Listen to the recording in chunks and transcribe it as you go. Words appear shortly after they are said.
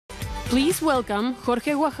Please welcome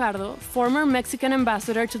Jorge Guajardo, former Mexican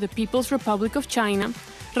ambassador to the People's Republic of China,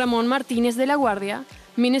 Ramon Martinez de la Guardia,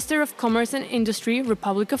 Minister of Commerce and Industry,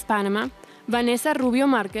 Republic of Panama, Vanessa Rubio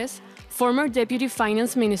Marquez, former Deputy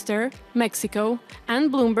Finance Minister, Mexico,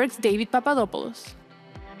 and Bloomberg's David Papadopoulos.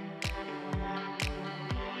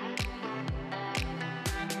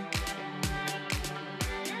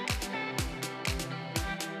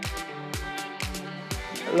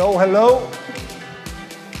 Hello, hello.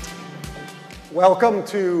 Welcome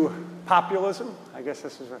to populism. I guess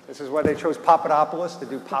this is why they chose Papadopoulos to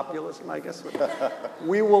do populism, I guess.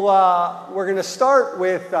 We're going to start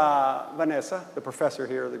with Vanessa, the professor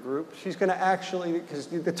here of the group. She's going to actually, because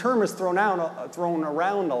the term is thrown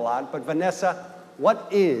around a lot, but Vanessa,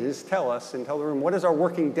 tell us and tell the room, what is our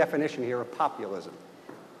working definition here of populism?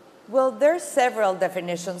 Well, there are several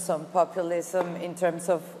definitions on populism in terms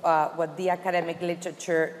of what the academic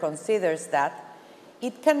literature considers that.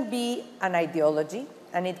 It can be an ideology,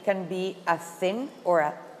 and it can be a thin or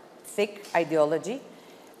a thick ideology.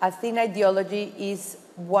 A thin ideology is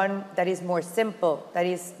one that is more simple, that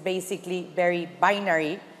is basically very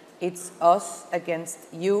binary. It's us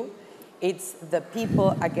against you. It's the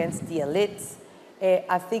people against the elites.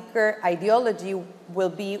 A thicker ideology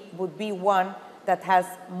would be one that has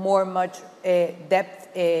much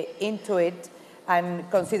depth into it and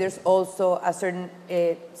considers also a certain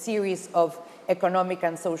series of economic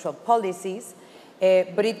and social policies,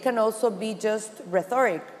 but it can also be just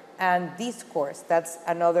rhetoric and discourse. That's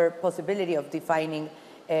another possibility of defining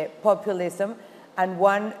populism. And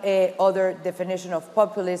one other definition of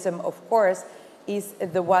populism, of course, is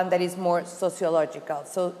the one that is more sociological.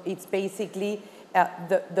 So it's basically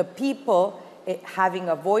the people having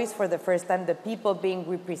a voice for the first time, the people being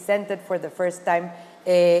represented for the first time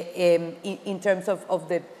in terms of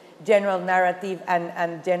the general narrative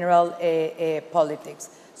and general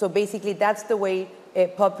politics. So basically that's the way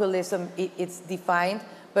populism it's defined,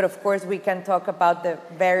 but of course we can talk about the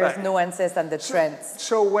various nuances and the trends.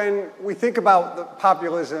 So when we think about the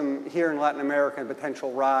populism here in Latin America and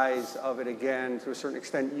potential rise of it again to a certain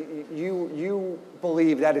extent, you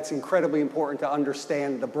believe that it's incredibly important to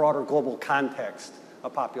understand the broader global context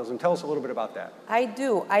of populism. Tell us a little bit about that. I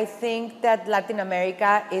do. I think that Latin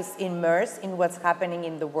America is immersed in what's happening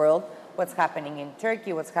in the world, what's happening in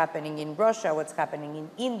Turkey, what's happening in Russia, what's happening in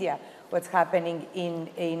India, what's happening in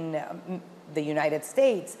the United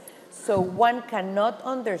States. So one cannot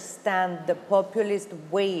understand the populist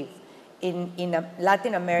wave in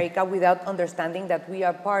Latin America without understanding that we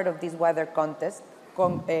are part of this wider context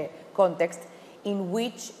in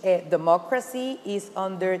which democracy is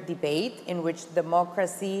under debate, in which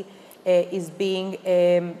democracy is being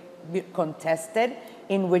contested,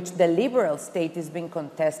 in which the liberal state is being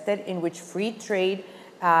contested, in which free trade,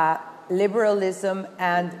 liberalism,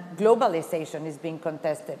 and globalization is being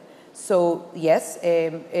contested. So yes,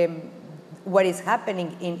 what is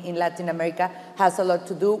happening in Latin America has a lot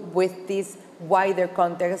to do with this wider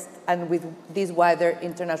context and with these wider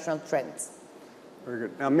international trends. Very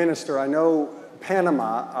good. Now, Minister, I know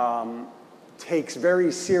Panama takes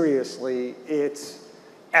very seriously its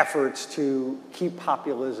efforts to keep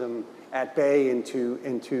populism at bay and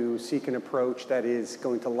to seek an approach that is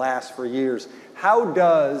going to last for years. How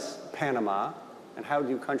does Panama, and how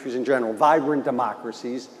do countries in general, vibrant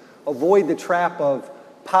democracies, avoid the trap of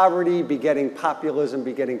poverty begetting populism,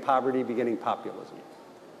 begetting poverty, begetting populism?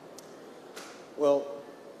 Well,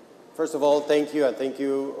 first of all, thank you, and thank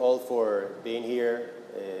you all for being here.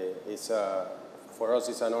 For us,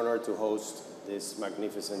 it's an honor to host this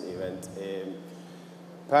magnificent event.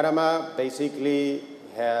 Panama basically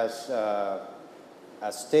has a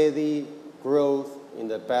steady growth in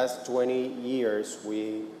the past 20 years.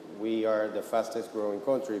 We are the fastest growing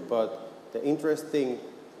country, but the interesting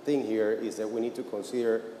thing here is that we need to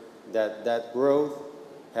consider that growth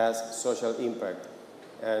has social impact.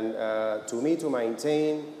 And to me, to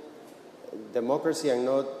maintain democracy and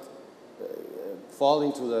not fall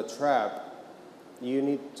into the trap, you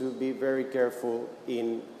need to be very careful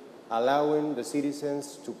in allowing the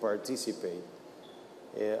citizens to participate.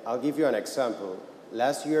 I'll give you an example.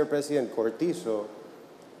 Last year, President Cortizo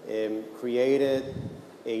created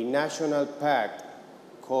a national pact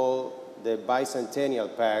called the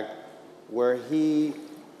Bicentennial Pact, where he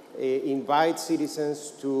invites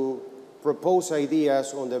citizens to propose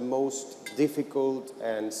ideas on the most difficult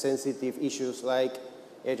and sensitive issues like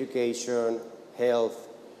education, health,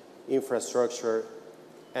 infrastructure,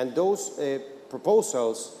 and those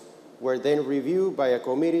proposals were then reviewed by a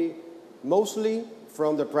committee, mostly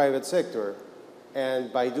from the private sector.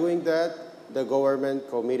 And by doing that, the government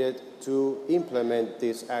committed to implement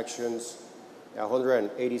these actions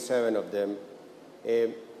 187 of them.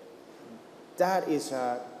 That is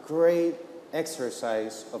a great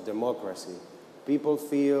exercise of democracy. People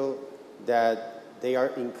feel that they are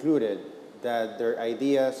included, that their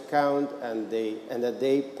ideas count, and that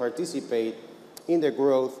they participate in the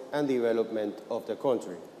growth and development of the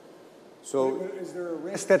country. So, is there a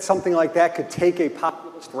risk that something like that could take a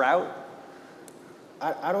populist route?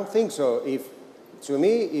 I don't think so. To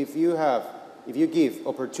me, if you give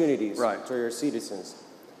opportunities right. to your citizens,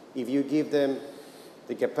 if you give them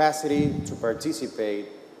the capacity to participate,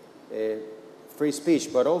 free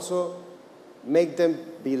speech, but also make them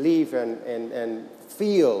believe and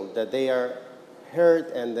feel that they are heard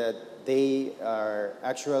and that they are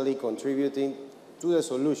actually contributing to the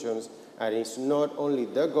solutions, and it's not only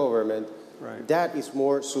the government, right. that is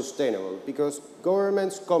more sustainable, because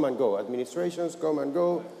governments come and go, administrations come and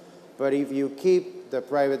go, but if you keep the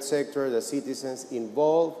private sector, the citizens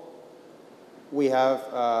involved, we have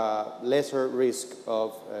lesser risk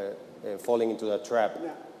of falling into that trap.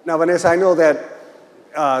 Now, Vanessa, I know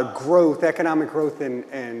that growth, economic growth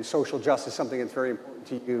and social justice is something that's very important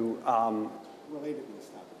to you related to this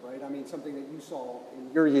topic, right? I mean, something that you saw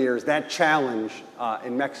in your years, that challenge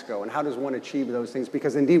in Mexico, and how does one achieve those things?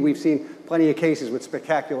 Because indeed, we've seen plenty of cases with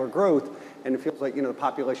spectacular growth, and it feels like, the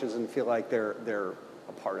population doesn't feel like they're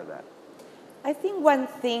a part of that. I think one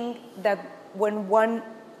thing that when one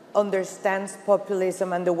understands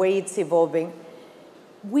populism and the way it's evolving,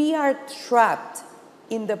 we are trapped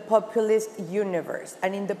in the populist universe.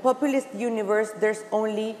 And in the populist universe, there's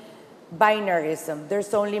only binarism,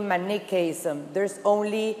 there's only Manichaeism, there's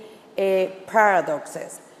only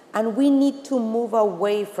paradoxes. And we need to move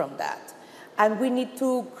away from that. And we need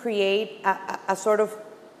to create a sort of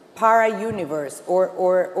para-universe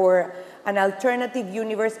or an alternative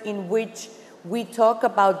universe in which we talk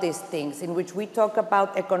about these things, in which we talk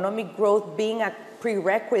about economic growth being a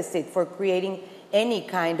prerequisite for creating any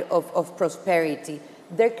kind of prosperity.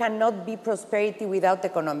 There cannot be prosperity without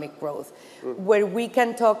economic growth. Where we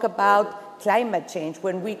can talk about climate change,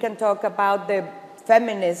 when we can talk about the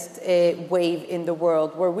feminist wave in the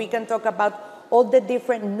world, where we can talk about all the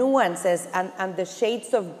different nuances and the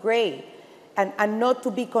shades of gray, and not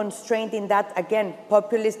to be constrained in that, again,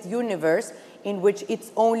 populist universe in which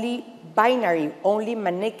it's only binary, only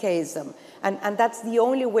Manichaeism. And that's the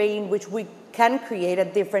only way in which we can create a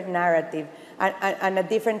different narrative and a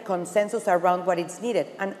different consensus around what is needed.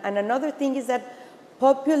 And another thing is that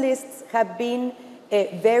populists have been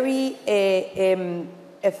very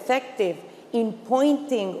effective in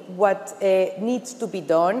pointing what needs to be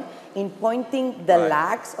done, in pointing the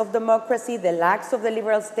lacks of democracy, the lacks of the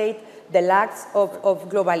liberal state, the lacks of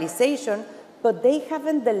globalization, but they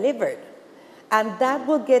haven't delivered. And that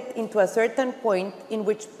will get into a certain point in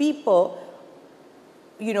which people,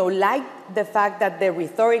 like the fact that the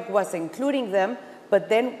rhetoric was including them, but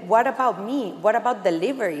then what about me? What about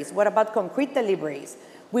deliveries? What about concrete deliveries?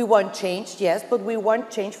 We want change, yes, but we want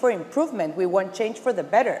change for improvement. We want change for the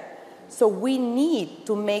better. So we need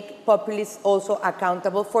to make populists also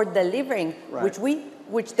accountable for delivering,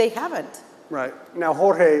 which they haven't. Right. Now,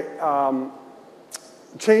 Jorge,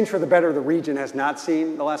 change for the better the region has not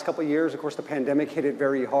seen the last couple of years. Of course, the pandemic hit it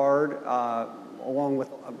very hard, along with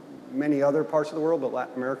many other parts of the world, but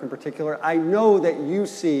Latin America in particular. I know that you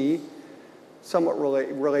see, somewhat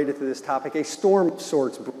related to this topic, a storm of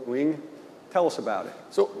sorts brewing. Tell us about it.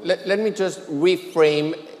 So let me just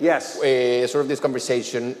reframe sort of this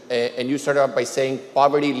conversation. And you started out by saying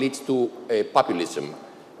poverty leads to populism.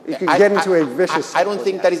 You can get into a vicious I don't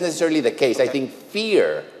think that is necessarily the case. Okay. I think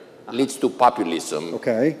fear leads to populism.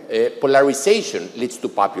 Okay. Polarization leads to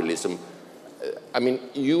populism. I mean,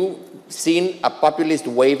 you've seen a populist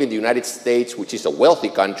wave in the United States, which is a wealthy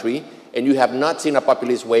country, and you have not seen a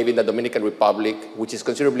populist wave in the Dominican Republic, which is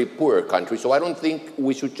considerably poorer country. So I don't think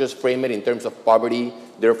we should just frame it in terms of poverty,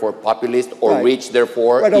 therefore populist, or rich,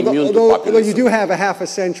 therefore immune to populism. Although you do have a half a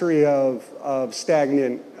century of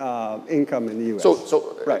stagnant income in the U.S.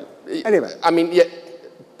 Anyway. I mean,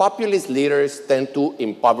 populist leaders tend to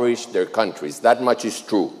impoverish their countries. That much is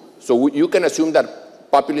true. So you can assume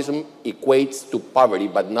that populism equates to poverty,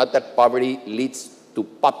 but not that poverty leads to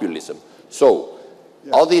populism. So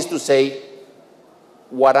all this to say,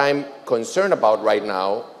 what I'm concerned about right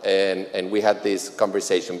now, and we had this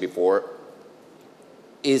conversation before,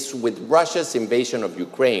 is with Russia's invasion of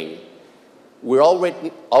Ukraine, we're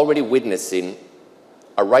already witnessing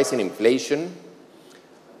a rise in inflation,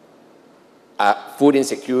 food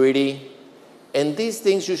insecurity, and these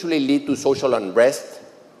things usually lead to social unrest,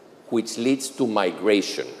 which leads to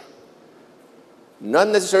migration. Not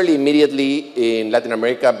necessarily immediately in Latin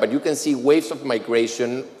America, but you can see waves of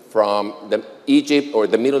migration from Egypt or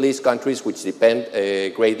the Middle East countries, which depend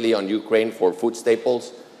greatly on Ukraine for food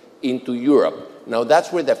staples, into Europe. Now,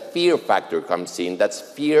 that's where the fear factor comes in. That's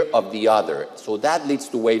fear of the other. So that leads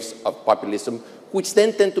to waves of populism, which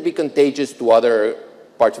then tend to be contagious to other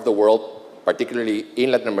parts of the world, particularly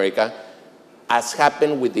in Latin America, as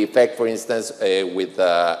happened with the effect, for instance, with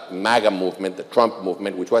the MAGA movement, the Trump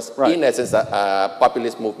movement, which was, in essence, a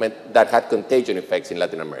populist movement that had contagion effects in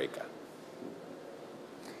Latin America.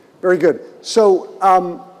 Very good. So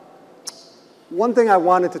one thing I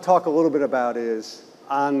wanted to talk a little bit about is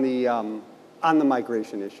on the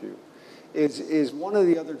migration issue, is one of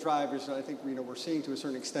the other drivers that I think we're seeing to a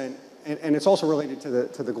certain extent, and it's also related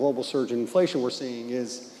to the global surge in inflation we're seeing,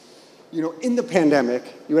 is in the pandemic,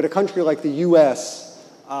 you had a country like the U.S.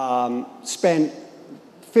 Spent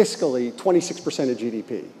fiscally 26% of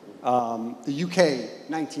GDP, the U.K.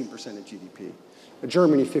 19% of GDP,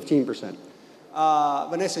 Germany 15%.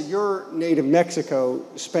 Vanessa, your native Mexico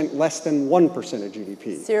spent less than 1% of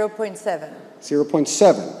GDP. 0.7.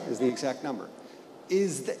 0.7 is the exact number.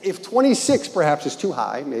 If 26 perhaps is too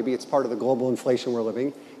high, maybe it's part of the global inflation we're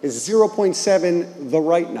living, is 0.7 the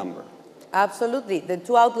right number? Absolutely. The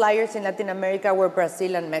two outliers in Latin America were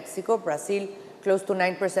Brazil and Mexico. Brazil, close to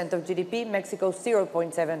 9% of GDP. Mexico,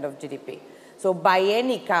 0.7 of GDP. So by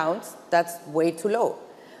any count, that's way too low.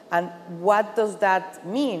 And what does that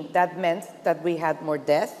mean? That meant that we had more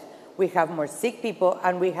death, we have more sick people,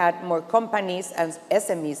 and we had more companies and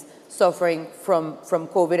SMEs suffering from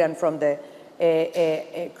COVID and from the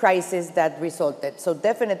crisis that resulted. So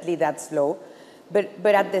definitely that's low.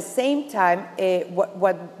 But at the same time,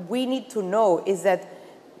 what we need to know is that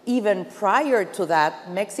even prior to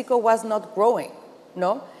that, Mexico was not growing,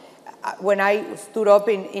 no? When I stood up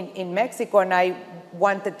in Mexico and I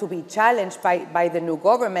wanted to be challenged by the new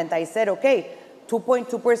government, I said, okay,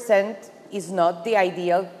 2.2% is not the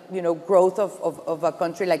ideal growth of a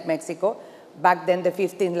country like Mexico. Back then, the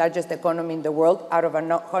 15th largest economy in the world, out of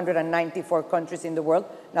 194 countries in the world,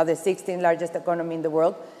 now the 16th largest economy in the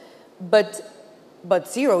world. But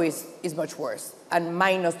zero is much worse. And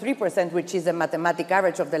minus 3%, which is the mathematical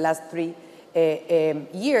average of the last 3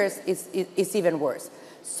 years, is even worse.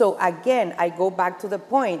 So again, I go back to the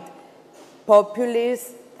point.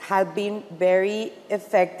 Populists have been very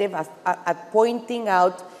effective at pointing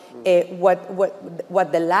out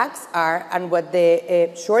what the lacks are and what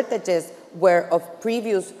the shortages were of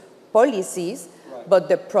previous policies. But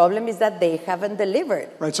the problem is that they haven't delivered.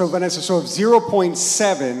 Right, so Vanessa, so if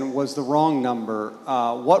 0.7 was the wrong number,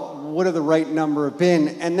 what would have the right number have been?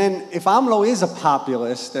 And then if AMLO is a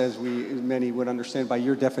populist, as many would understand by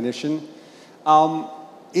your definition,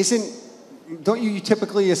 don't you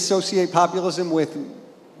typically associate populism with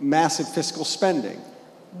massive fiscal spending?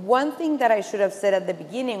 One thing that I should have said at the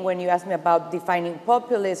beginning when you asked me about defining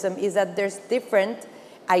populism is that there's different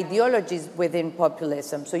ideologies within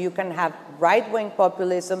populism. So you can have right-wing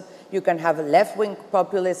populism, you can have left-wing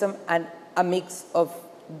populism, and a mix of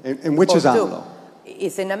And which is AMLO?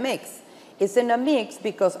 It's in a mix. It's in a mix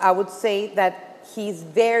because I would say that he's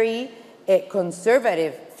very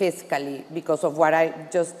conservative fiscally because of what I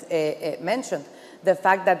just mentioned. The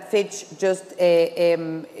fact that Fitch just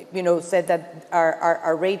said that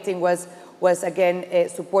our rating was again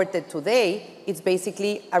supported today, it's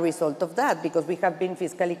basically a result of that because we have been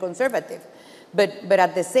fiscally conservative. But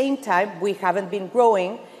at the same time, we haven't been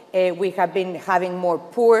growing. We have been having more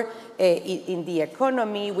poor in the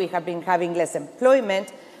economy. We have been having less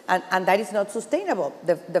employment. And that is not sustainable.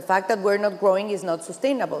 The fact that we're not growing is not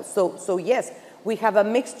sustainable. So yes, we have a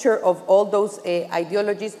mixture of all those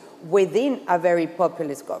ideologies within a very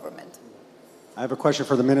populist government. I have a question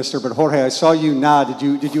for the minister, but Jorge, I saw you nod.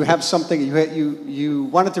 Did you have something you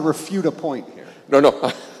wanted to refute a point here?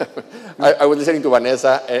 No. I was listening to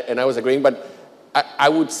Vanessa and I was agreeing, but I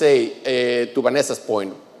would say to Vanessa's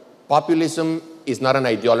point, populism is not an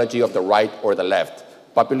ideology of the right or the left.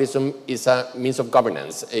 Populism is a means of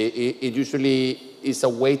governance. It usually is a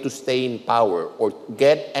way to stay in power or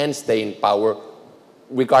get and stay in power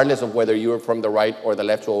regardless of whether you're from the right or the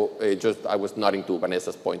left. So I was nodding to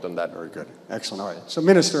Vanessa's point on that. Very good. Excellent. All right. So,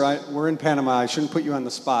 Minister, we're in Panama. I shouldn't put you on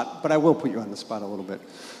the spot, but I will put you on the spot a little bit.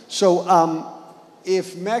 So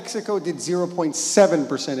if Mexico did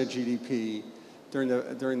 0.7% of GDP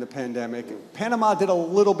during the pandemic, Panama did a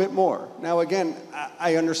little bit more. Now, again,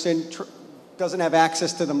 I understand doesn't have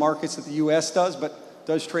access to the markets that the U.S. does, but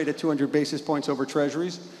does trade at 200 basis points over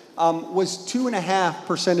treasuries. Was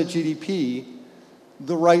 2.5% of GDP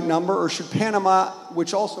the right number, or should Panama,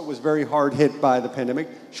 which also was very hard hit by the pandemic,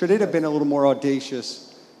 should it have been a little more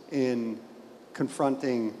audacious in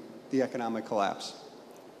confronting the economic collapse?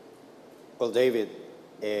 Well, David,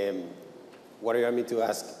 What do you want me to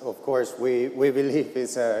ask? Of course, we believe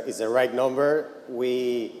it's the right number.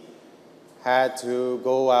 We had to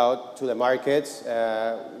go out to the markets.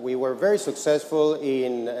 We were very successful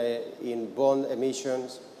in bond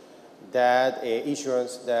emissions,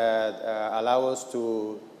 issuance that allow us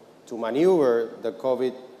to maneuver the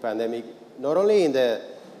COVID pandemic, not only in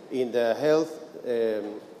the health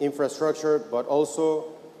infrastructure, but also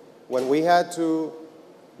when we had to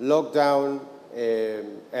lock down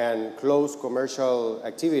and close commercial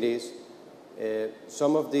activities.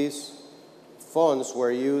 Some of these funds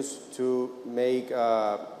were used to make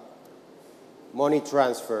money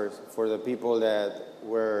transfers for the people that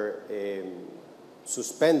were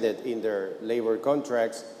suspended in their labor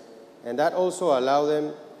contracts, and that also allowed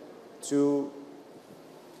them to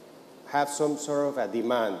have some sort of a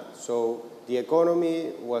demand. So the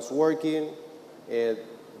economy was working,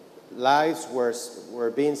 lives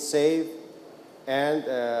were being saved, and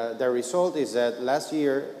the result is that last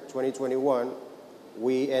year, 2021,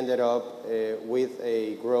 we ended up with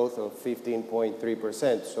a growth of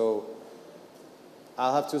 15.3%. So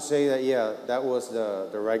I'll have to say that, yeah, that was the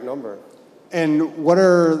right number. And what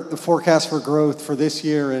are the forecasts for growth for this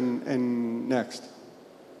year and next?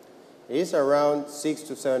 It's around 6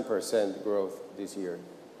 to 7% growth this year.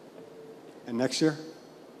 And next year?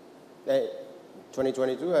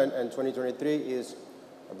 2022 and 2023 is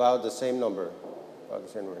about the same number,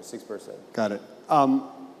 6%. Got it.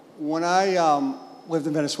 When I lived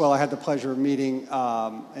in Venezuela, I had the pleasure of meeting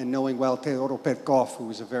and knowing well Teodoro Petkov, who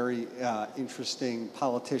was a very interesting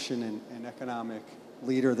politician and economic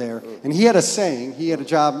leader there. And he had a saying, he had a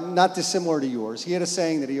job not dissimilar to yours. He had a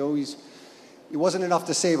saying that it wasn't enough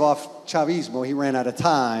to save off Chavismo, he ran out of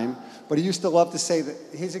time, but he used to love to say that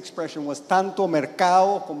his expression was tanto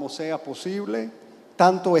mercado como sea posible,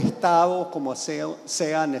 tanto Estado como sea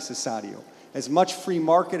necesario. As much free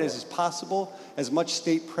market as is possible, as much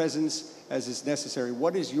state presence as is necessary.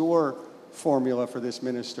 What is your formula for this,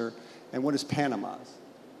 Minister, and what is Panama's?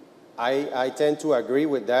 I tend to agree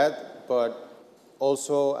with that, but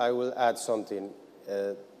also I will add something.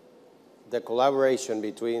 The collaboration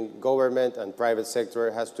between government and private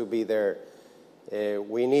sector has to be there.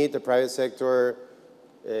 We need the private sector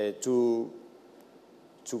to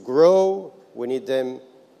grow. We need them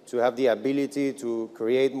to have the ability to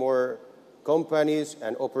create more companies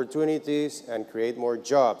and opportunities and create more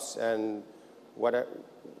jobs. And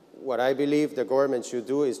what I believe the government should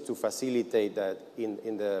do is to facilitate that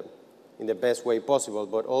in the best way possible.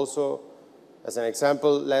 But also, as an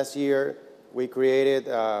example, last year we created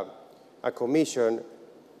a commission,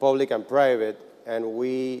 public and private, and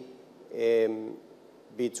we,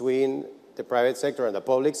 between the private sector and the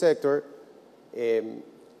public sector,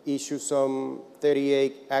 issue some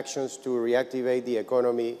 38 actions to reactivate the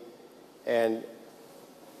economy. And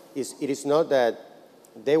it is not that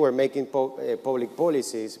they were making public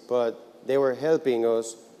policies, but they were helping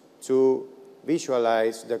us to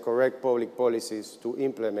visualize the correct public policies to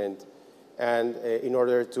implement and in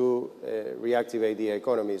order to reactivate the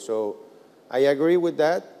economy. So I agree with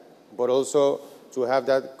that, but also to have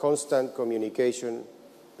that constant communication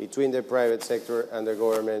between the private sector and the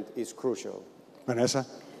government is crucial. Vanessa?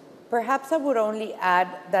 Perhaps I would only add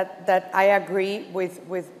that I agree with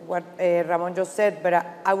what Ramon just said, but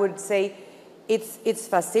I would say it's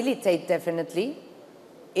facilitate definitely,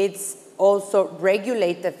 it's also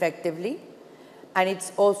regulate effectively, and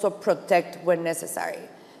it's also protect when necessary.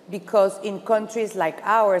 Because in countries like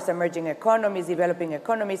ours, emerging economies, developing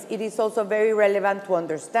economies, it is also very relevant to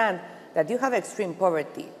understand that you have extreme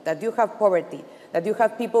poverty, that you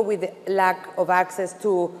have people with lack of access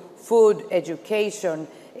to food, education,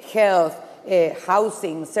 health,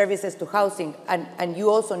 housing, services to housing, and you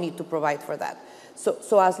also need to provide for that.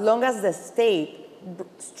 So as long as the state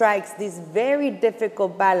strikes this very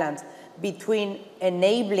difficult balance between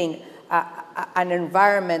enabling an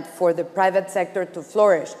environment for the private sector to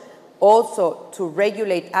flourish, also to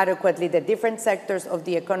regulate adequately the different sectors of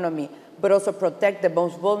the economy, but also protect the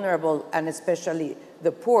most vulnerable and especially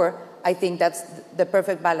the poor, I think that's the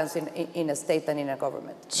perfect balance in a state and in a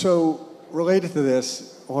government. So related to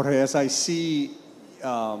this, Jorge, as I see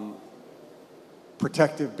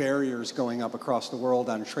protective barriers going up across the world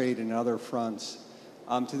on trade and other fronts,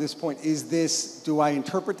 to this point, do I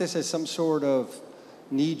interpret this as some sort of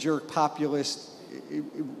knee-jerk populist,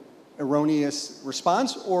 erroneous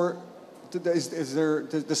response, or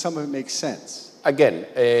does some of it make sense? Again,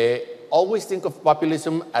 always think of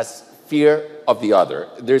populism as fear of the other.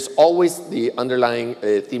 There's always the underlying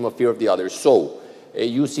theme of fear of the other. So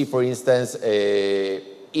you see, for instance,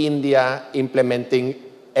 India implementing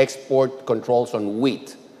export controls on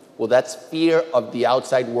wheat, Well, that's fear of the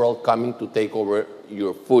outside world coming to take over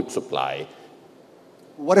your food supply.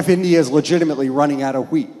 What if India is legitimately running out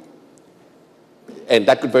of wheat? And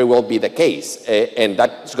that could very well be the case. And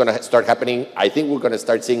that's going to start happening. I think we're going to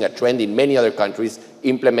start seeing a trend in many other countries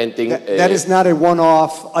implementing. That is not a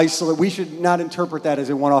one-off isolate. We should not interpret that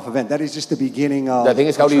as a one-off event. That is just the beginning of. The thing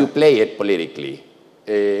is, how do you play it politically?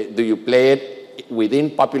 Do you play it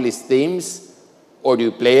within populist themes, or do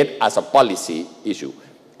you play it as a policy issue?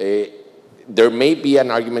 There may be an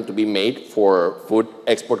argument to be made for food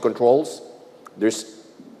export controls.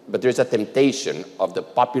 But there's a temptation of the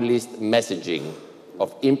populist messaging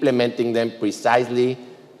of implementing them precisely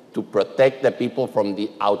to protect the people from the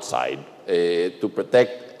outside, to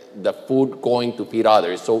protect the food going to feed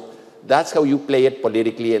others. So that's how you play it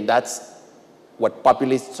politically, and that's what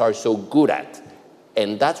populists are so good at.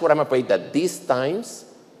 And that's what I'm afraid that these times,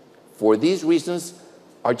 for these reasons,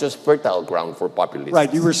 are just fertile ground for populists.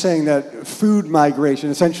 Right, you were saying that food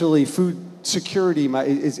migration, essentially food security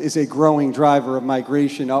is a growing driver of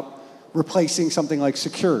migration up, replacing something like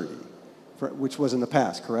security, which was in the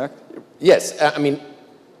past, correct? Yes, I mean,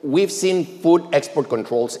 we've seen food export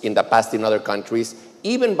controls in the past in other countries,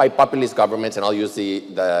 even by populist governments, and I'll use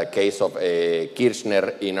the case of Kirchner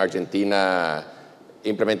in Argentina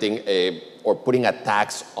implementing or putting a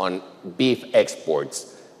tax on beef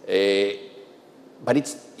exports.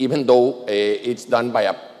 But even though it's done by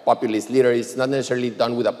a populist leader, it's not necessarily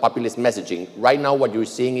done with a populist messaging. Right now, what you're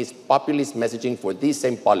seeing is populist messaging for these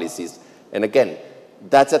same policies. And again,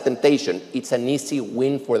 that's a temptation. It's an easy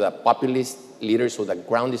win for the populist leaders, so the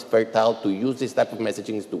ground is fertile to use this type of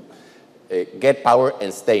messaging to get power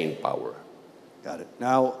and stay in power. Got it.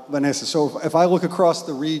 Now, Vanessa, so if I look across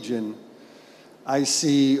the region, I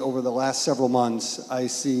see over the last several months, I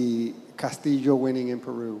see Castillo winning in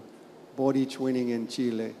Peru, Boric winning in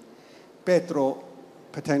Chile, Petro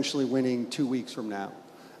potentially winning 2 weeks from now.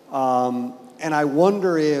 And I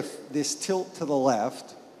wonder if this tilt to the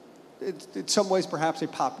left, in some ways perhaps a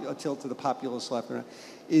tilt to the populist left,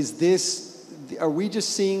 are we just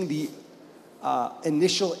seeing the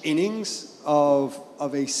initial innings of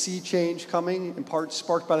a sea change coming, in part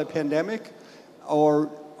sparked by the pandemic,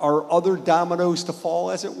 or are other dominoes to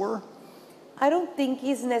fall, as it were? I don't think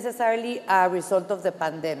it's necessarily a result of the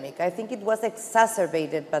pandemic. I think it was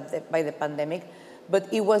exacerbated by the pandemic,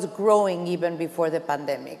 but it was growing even before the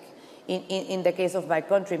pandemic. In the case of my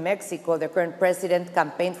country, Mexico, the current president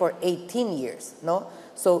campaigned for 18 years, no?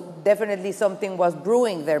 So definitely something was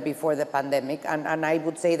brewing there before the pandemic, and I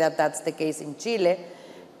would say that that's the case in Chile.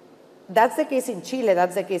 That's the case in Chile,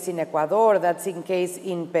 that's the case in Ecuador, that's the case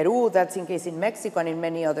in Peru, that's the case in Mexico and in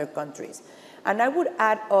many other countries. And I would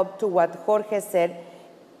add up to what Jorge said,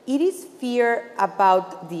 it is fear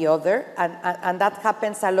about the other, and that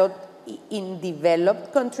happens a lot in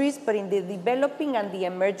developed countries, but in the developing and the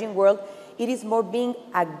emerging world, it is more being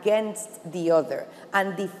against the other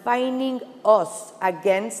and defining us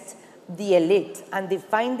against the elite and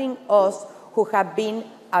defining us who have been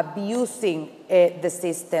abusing the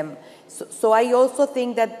system. So I also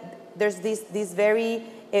think that there's this very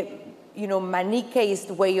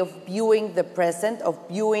Manichaeist way of viewing the present, of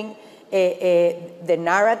viewing the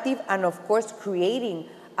narrative, and of course creating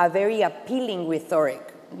a very appealing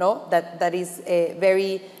rhetoric. No, that is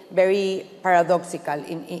very, very paradoxical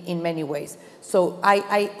in many ways. So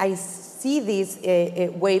I see this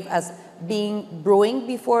wave as being brewing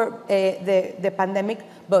before the pandemic,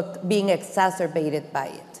 but being exacerbated by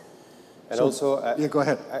it. And also, yeah, go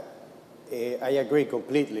ahead. I agree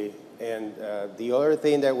completely. And the other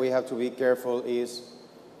thing that we have to be careful is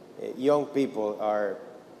young people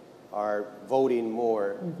are voting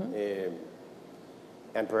more,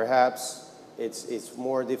 and perhaps it's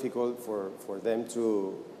more difficult for them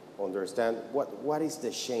to understand what is the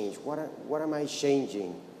change, what am I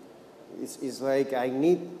changing? It's like I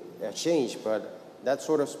need a change, but that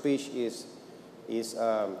sort of speech is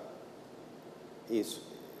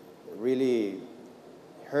really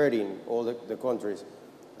hurting all the countries.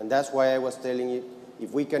 And that's why I was telling you,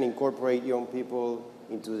 if we can incorporate young people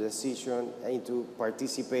into decision, into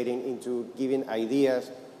participating, into giving ideas,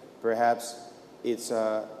 perhaps it's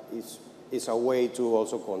a way to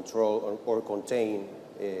also control or contain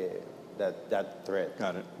that threat.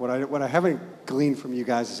 Got it. What I haven't gleaned from you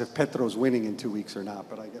guys is if Petro's winning in 2 weeks or not,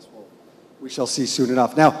 but I guess we shall see soon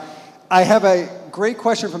enough. Now, I have a great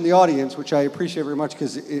question from the audience, which I appreciate very much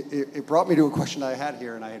because it brought me to a question I had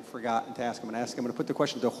here and I had forgotten to ask him. I'm going to put the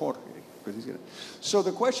question to Jorge. So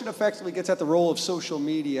the question effectively gets at the role of social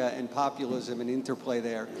media and populism and interplay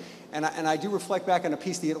there. And I do reflect back on a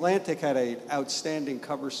piece. The Atlantic had an outstanding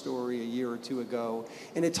cover story a year or two ago,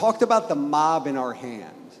 and it talked about the mob in our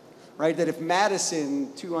hand. right? That if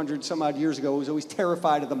Madison, 200 some odd years ago, was always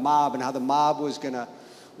terrified of the mob and how the mob was going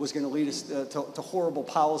to lead us to horrible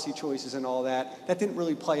policy choices and all that, that didn't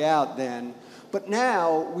really play out then. But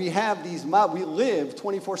now we have these mobs, we live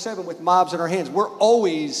 24/7 with mobs in our hands. We're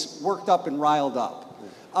always worked up and riled up.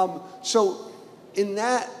 So in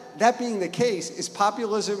that being the case, is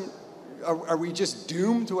populism, are we just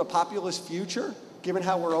doomed to a populist future, given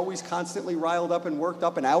how we're always constantly riled up and worked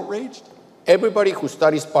up and outraged? Everybody who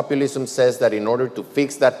studies populism says that in order to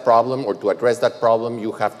fix that problem or to address that problem,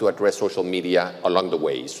 you have to address social media along the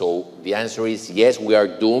way. So the answer is yes, we are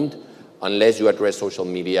doomed unless you address social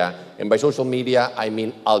media. And by social media, I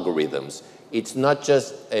mean algorithms. It's not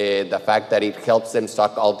just the fact that it helps them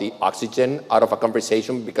suck all the oxygen out of a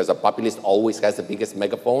conversation because a populist always has the biggest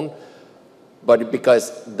megaphone, but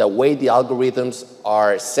because the way the algorithms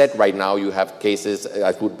are set right now, you have cases,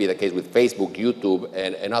 as would be the case with Facebook, YouTube,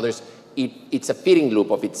 and others, it's a feeding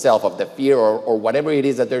loop of itself, of the fear or whatever it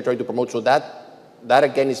is that they're trying to promote. So that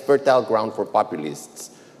again is fertile ground for populists.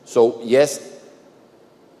 So yes,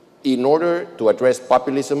 in order to address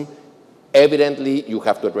populism, evidently you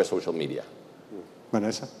have to address social media.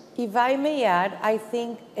 Vanessa? If I may add, I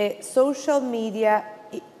think social media,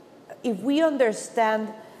 if we understand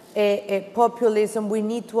populism, we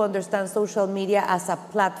need to understand social media as a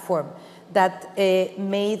platform that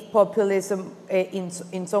made populism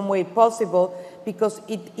in some way possible, because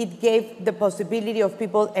it gave the possibility of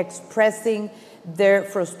people expressing their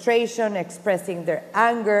frustration, expressing their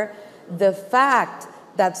anger. The fact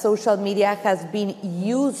that social media has been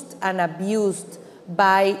used and abused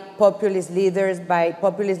by populist leaders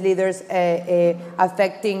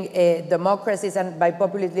affecting democracies, and by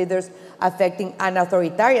populist leaders affecting and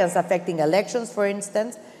authoritarians affecting elections, for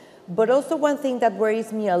instance. But also one thing that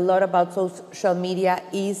worries me a lot about social media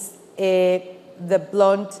is the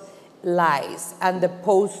blunt lies and the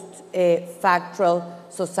post-factual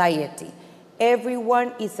society.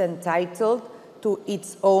 Everyone is entitled to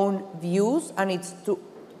its own views and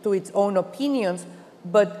to its own opinions,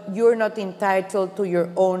 but you're not entitled to your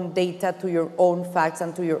own data, to your own facts,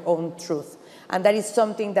 and to your own truth. And that is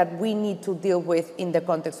something that we need to deal with in the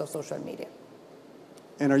context of social media.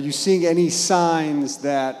 And are you seeing any signs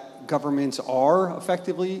that governments are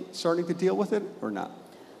effectively starting to deal with it or not?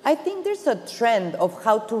 I think there's a trend of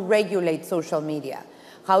how to regulate social media,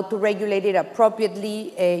 how to regulate it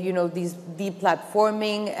appropriately, this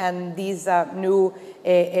deplatforming and these new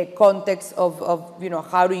context of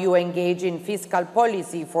how do you engage in fiscal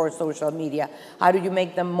policy for social media? How do you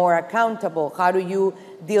make them more accountable? How do you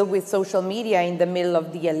deal with social media in the middle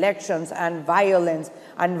of the elections and violence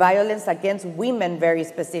against women, very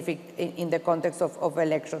specific in the context of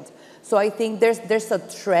elections? So I think there's a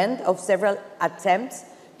trend of several attempts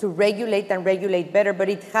to regulate and regulate better, but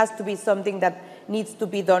it has to be something that needs to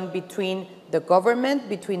be done between the government,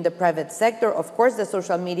 between the private sector, of course the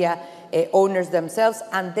social media owners themselves,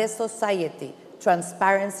 and the society.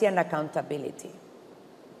 Transparency and accountability.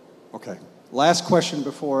 Okay. Last question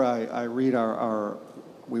before I read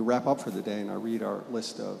we wrap up for the day and I read our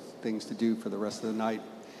list of things to do for the rest of the night,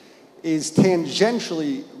 is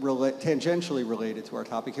tangentially related to our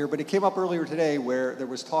topic here, but it came up earlier today where there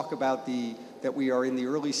was talk about that we are in the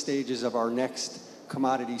early stages of our next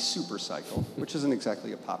commodity super cycle, which isn't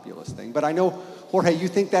exactly a populist thing. But I know, Jorge, you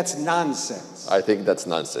think that's nonsense. I think that's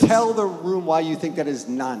nonsense. Tell the room why you think that is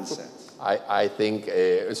nonsense. I think,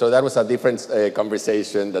 so that was a different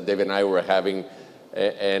conversation that David and I were having,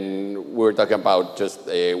 and we were talking about just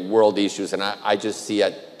world issues, and I just see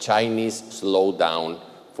a Chinese slowdown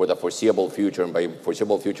for the foreseeable future, and by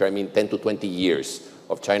foreseeable future I mean 10 to 20 years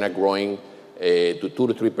of China growing to 2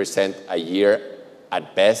 to 3% a year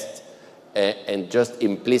at best. And just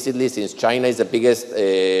implicitly, since China is the biggest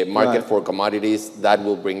market for commodities, that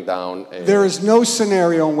will bring down... there is no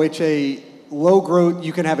scenario in which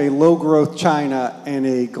you can have a low-growth China and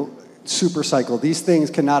a super cycle. These things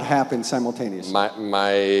cannot happen simultaneously.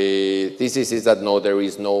 My thesis is that no, there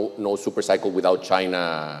is no super cycle without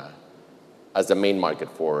China as the main market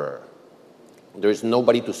for... There's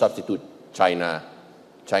nobody to substitute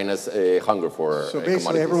China's hunger for So basically,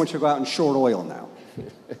 commodities. everyone should go out and short oil now.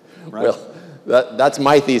 Right? Well, that's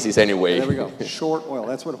my thesis anyway. There we go. Short oil.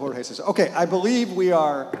 That's what Jorge says. Okay, I believe we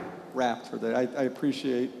are wrapped for the day. I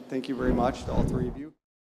appreciate, thank you very much to all three of you.